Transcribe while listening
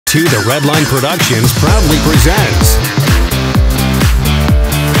2 The Redline Productions proudly presents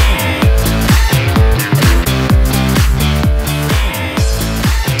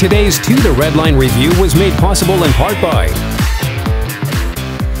today's 2 The Redline review was made possible in part by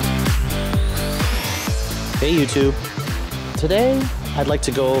Hey YouTube, today I'd like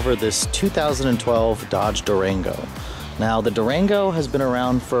to go over this 2012 Dodge Durango. Now the Durango has been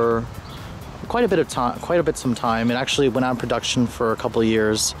around for quite a bit some time. It actually went out of production for a couple of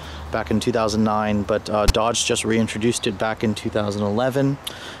years back in 2009, but Dodge just reintroduced it back in 2011.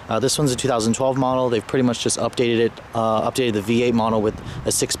 This one's a 2012 model. They've pretty much just updated it, updated the V8 model with a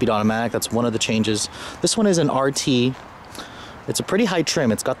 6-speed automatic. That's one of the changes. This one is an RT. It's a pretty high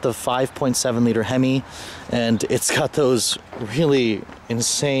trim. It's got the 5.7 liter Hemi, and it's got those really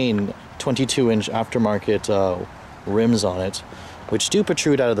insane 22-inch aftermarket rims on it, which do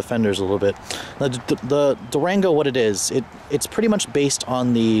protrude out of the fenders a little bit. The Durango, what it is, it's pretty much based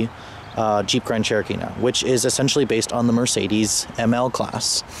on the Jeep Grand Cherokee now, which is essentially based on the Mercedes ML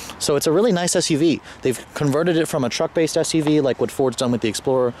class. So it's a really nice SUV. They've converted it from a truck-based SUV, like what Ford's done with the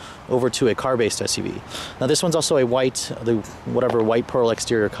Explorer, over to a car-based SUV. Now this one's also a white, whatever white pearl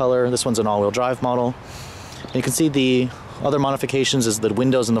exterior color. This one's an all-wheel drive model. And you can see the other modifications is the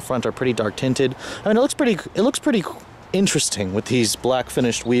windows in the front are pretty dark tinted. I mean, it looks pretty interesting with these black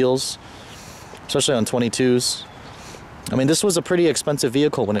finished wheels, especially on 22s. I mean, this was a pretty expensive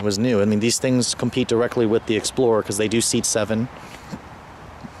vehicle when it was new. I mean, these things compete directly with the Explorer because they do seat 7.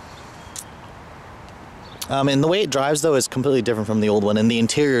 And the way it drives, though, is completely different from the old one, and the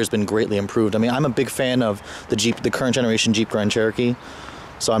interior has been greatly improved. I mean, I'm a big fan of the current generation Jeep Grand Cherokee,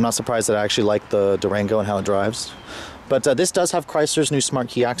 so I'm not surprised that I actually like the Durango and how it drives. But this does have Chrysler's new smart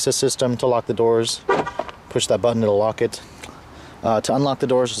key access system to lock the doors. Push that button, it'll lock it. To unlock the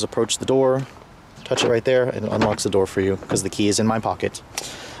doors, just approach the door, touch it right there, and it unlocks the door for you because the key is in my pocket.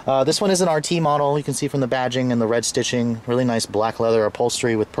 This one is an RT model. You can see from the badging and the red stitching, really nice black leather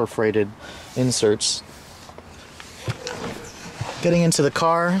upholstery with perforated inserts. Getting into the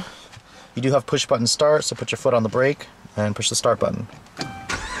car, you do have push button start, so put your foot on the brake and push the start button.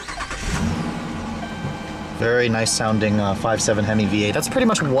 Very nice sounding 5.7 Hemi V8. That's pretty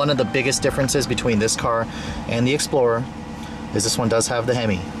much one of the biggest differences between this car and the Explorer, is this one does have the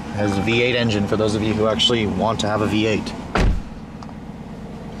Hemi. It has a V8 engine for those of you who actually want to have a V8.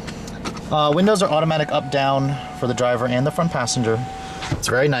 Windows are automatic up down for the driver and the front passenger. It's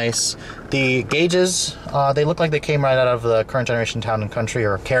very nice. The gauges, they look like they came right out of the current generation Town and Country,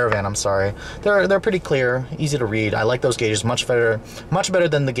 or Caravan, I'm sorry. They're pretty clear, easy to read. I like those gauges much better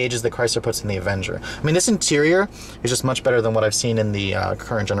than the gauges that Chrysler puts in the Avenger. I mean, this interior is just much better than what I've seen in the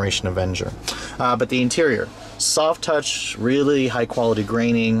current generation Avenger. But the interior, soft touch, really high quality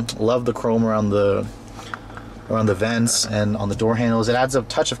graining. Love the chrome around the vents and on the door handles. It adds a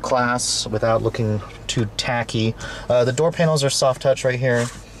touch of class without looking too tacky. The door panels are soft touch right here.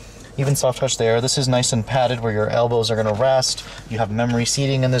 Even soft touch there. This is nice and padded where your elbows are going to rest. You have memory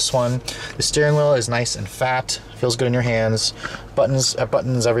seating in this one. The steering wheel is nice and fat. Feels good in your hands. Buttons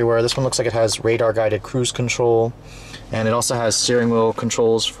everywhere. This one looks like it has radar guided cruise control. And it also has steering wheel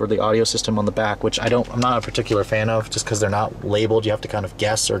controls for the audio system on the back, which I'm not a particular fan of, just because they're not labeled. You have to kind of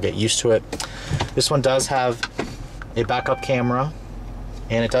guess or get used to it. This one does have a backup camera,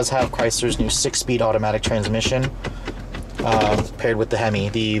 and it does have Chrysler's new 6-speed automatic transmission paired with the Hemi.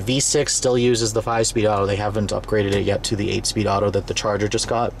 The V6 still uses the 5-speed auto. They haven't upgraded it yet to the 8-speed auto that the Charger just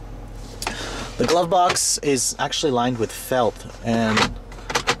got. The glove box is actually lined with felt, and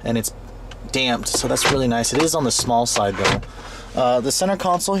it's damped, so that's really nice. It is on the small side though. The center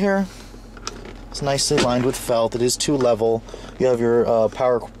console here is nicely lined with felt. It is 2-level. You have your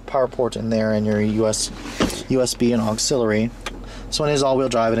power port in there and your USB and auxiliary. This one is all-wheel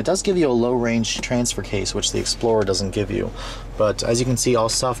drive, and it does give you a low-range transfer case, which the Explorer doesn't give you. But as you can see, all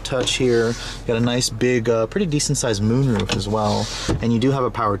soft touch here. You got a nice big, pretty decent-sized moonroof as well. And you do have a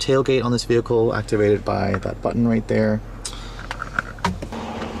power tailgate on this vehicle, activated by that button right there.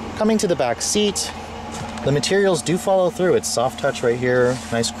 Coming to the back seat, the materials do follow through. It's soft touch right here,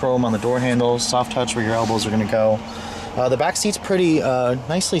 nice chrome on the door handles, soft touch where your elbows are going to go. The back seat's pretty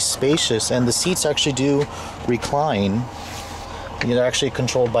nicely spacious, and the seats actually do recline. They're actually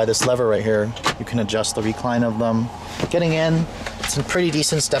controlled by this lever right here. You can adjust the recline of them. Getting in, it's a pretty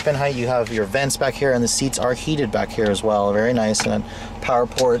decent step-in height. You have your vents back here, and the seats are heated back here as well. Very nice. And power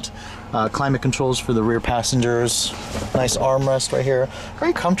port, climate controls for the rear passengers. Nice armrest right here.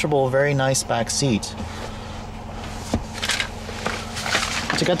 Very comfortable, very nice back seat.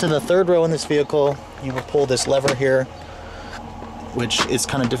 To get to the third row in this vehicle, you will pull this lever here, which is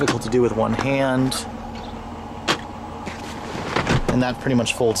kind of difficult to do with one hand. and that pretty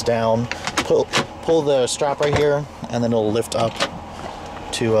much folds down. Pull the strap right here, and then it'll lift up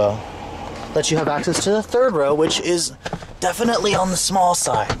to let you have access to the third row, which is definitely on the small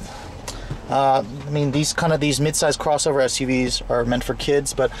side. I mean, these mid-size crossover SUVs are meant for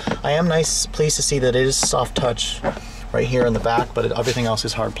kids, but I am pleased to see that it is soft touch right here in the back, but everything else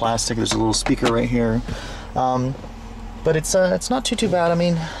is hard plastic. There's a little speaker right here. But it's not too bad. I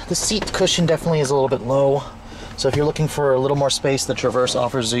mean, the seat cushion definitely is a little bit low. So if you're looking for a little more space, the Traverse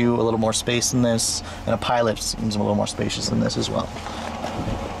offers you a little more space than this, and a Pilot seems a little more spacious than this as well.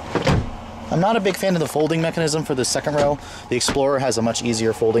 I'm not a big fan of the folding mechanism for the second row. The Explorer has a much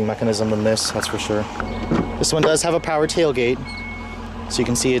easier folding mechanism than this, that's for sure. This one does have a power tailgate, so you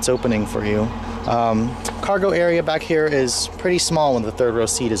can see it's opening for you. Cargo area back here is pretty small when the third row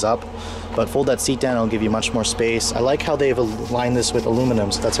seat is up, but fold that seat down, it'll give you much more space. I like how they've aligned this with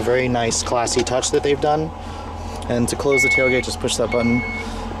aluminum, so that's a very nice, classy touch that they've done. And to close the tailgate, just push that button,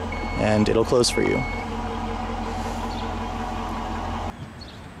 and it'll close for you.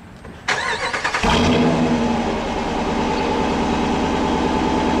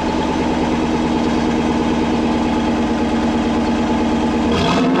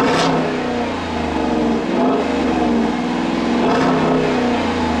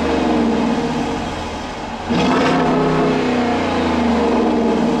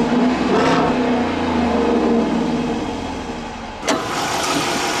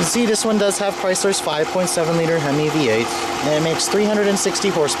 See, this one does have Chrysler's 5.7 liter Hemi V8, and it makes 360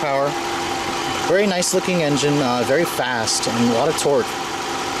 horsepower. Very nice looking engine, very fast, and a lot of torque.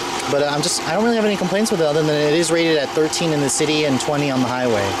 But I don't really have any complaints with it other than it is rated at 13 in the city and 20 on the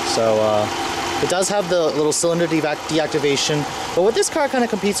highway. So it does have the little cylinder deactivation. But what this car kind of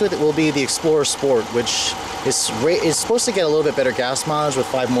competes with, it will be the Explorer Sport, which is supposed to get a little bit better gas mileage with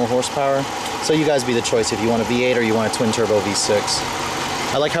 5 more horsepower. So you guys be the choice if you want a V8 or you want a twin turbo V6.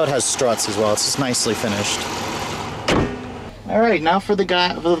 I like how it has struts as well. It's just nicely finished. Alright, now for the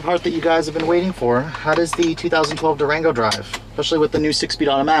part that you guys have been waiting for. How does the 2012 Durango drive? Especially with the new 6-speed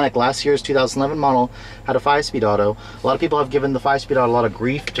automatic. Last year's 2011 model had a 5-speed auto. A lot of people have given the 5-speed auto a lot of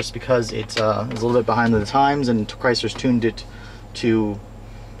grief just because it's a little bit behind the times, and Chrysler's tuned it to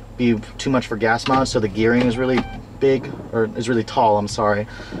be too much for gas mileage, so the gearing is really big, or is really tall, I'm sorry.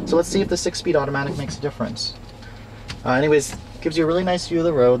 So let's see if the 6-speed automatic makes a difference. Anyways, gives you a really nice view of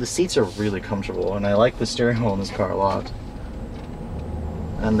the road. The seats are really comfortable, and I like the steering wheel in this car a lot.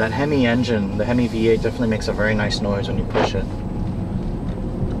 And that Hemi engine, the Hemi V8, definitely makes a very nice noise when you push it.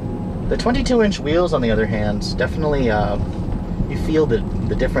 The 22-inch wheels, on the other hand, definitely you feel the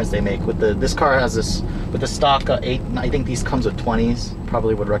difference they make. With this car has this with the stock 8. I think these comes with 20s.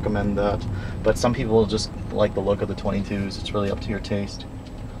 Probably would recommend that. But some people just like the look of the 22s. It's really up to your taste.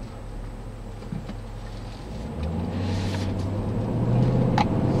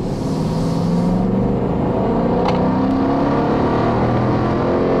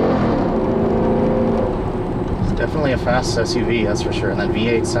 Definitely a fast SUV, that's for sure, and that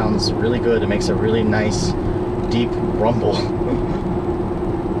V8 sounds really good. It makes a really nice, deep rumble.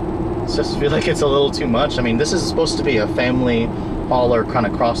 I just feel like it's a little too much. I mean, this is supposed to be a family hauler kind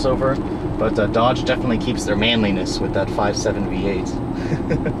of crossover, but Dodge definitely keeps their manliness with that 5.7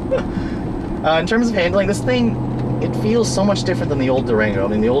 V8. In terms of handling, this thing, it feels so much different than the old Durango. I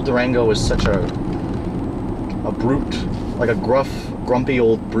mean, the old Durango was such a brute, like a grumpy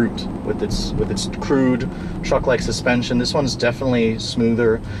old brute with its crude truck-like suspension. This one's definitely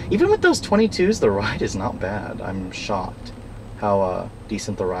smoother. Even with those 22s, the ride is not bad. I'm shocked how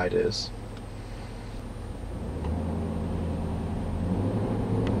decent the ride is.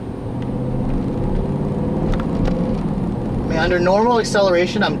 I mean, under normal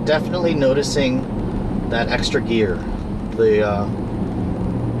acceleration, I'm definitely noticing that extra gear.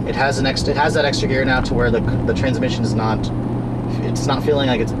 It has that extra gear now to where the transmission is not. It's not feeling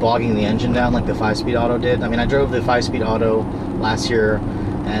like it's bogging the engine down like the 5-speed auto did. I mean, I drove the 5-speed auto last year,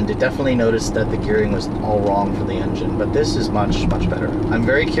 and it definitely noticed that the gearing was all wrong for the engine, but this is much better. I'm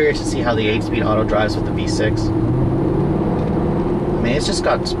very curious to see how the 8-speed auto drives with the V6. I mean, it's just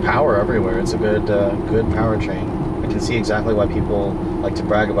got power everywhere. It's a good powertrain. I can see exactly why people like to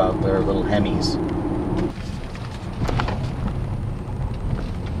brag about their little Hemis.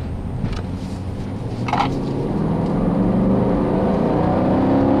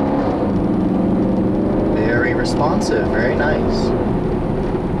 Responsive, very nice.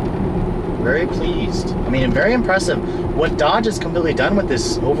 Very pleased. I mean, very impressive. What Dodge has completely done with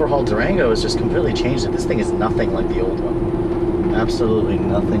this overhauled Durango is just completely changed it. This thing is nothing like the old one. Absolutely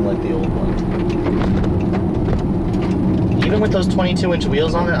nothing like the old one. Even with those 22-inch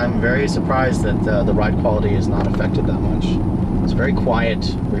wheels on it, I'm very surprised that the ride quality is not affected that much. It's a very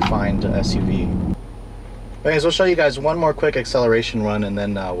quiet, refined SUV. Anyways, we'll show you guys one more quick acceleration run and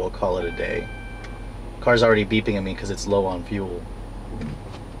then we'll call it a day. Car's already beeping at me because it's low on fuel.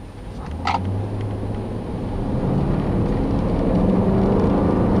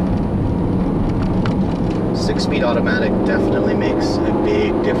 Six-speed automatic definitely makes a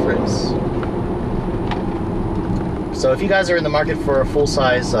big difference. So if you guys are in the market for a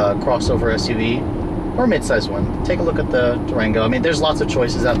full-size crossover SUV, or mid-size one, take a look at the Durango. I mean, there's lots of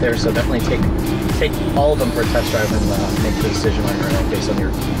choices out there, so definitely take all of them for a test drive and make the decision on your own based on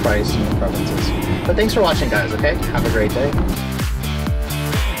your price and your preferences. But thanks for watching, guys, okay? Have a great day.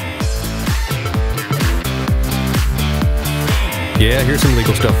 Yeah, here's some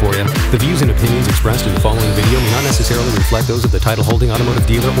legal stuff for you. The views and opinions expressed in the following video may not necessarily reflect those of the title-holding automotive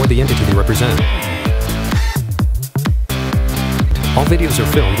dealer or the entity they represent. All videos are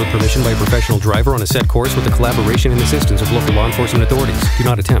filmed with permission by a professional driver on a set course with the collaboration and assistance of local law enforcement authorities. Do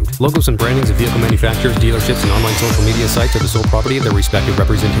not attempt. Logos and brandings of vehicle manufacturers, dealerships, and online social media sites are the sole property of their respective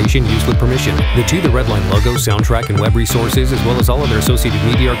representation used with permission. The To The Redline logo, soundtrack, and web resources, as well as all other associated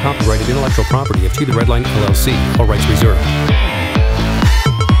media, are copyrighted intellectual property of To The Redline LLC. All rights reserved.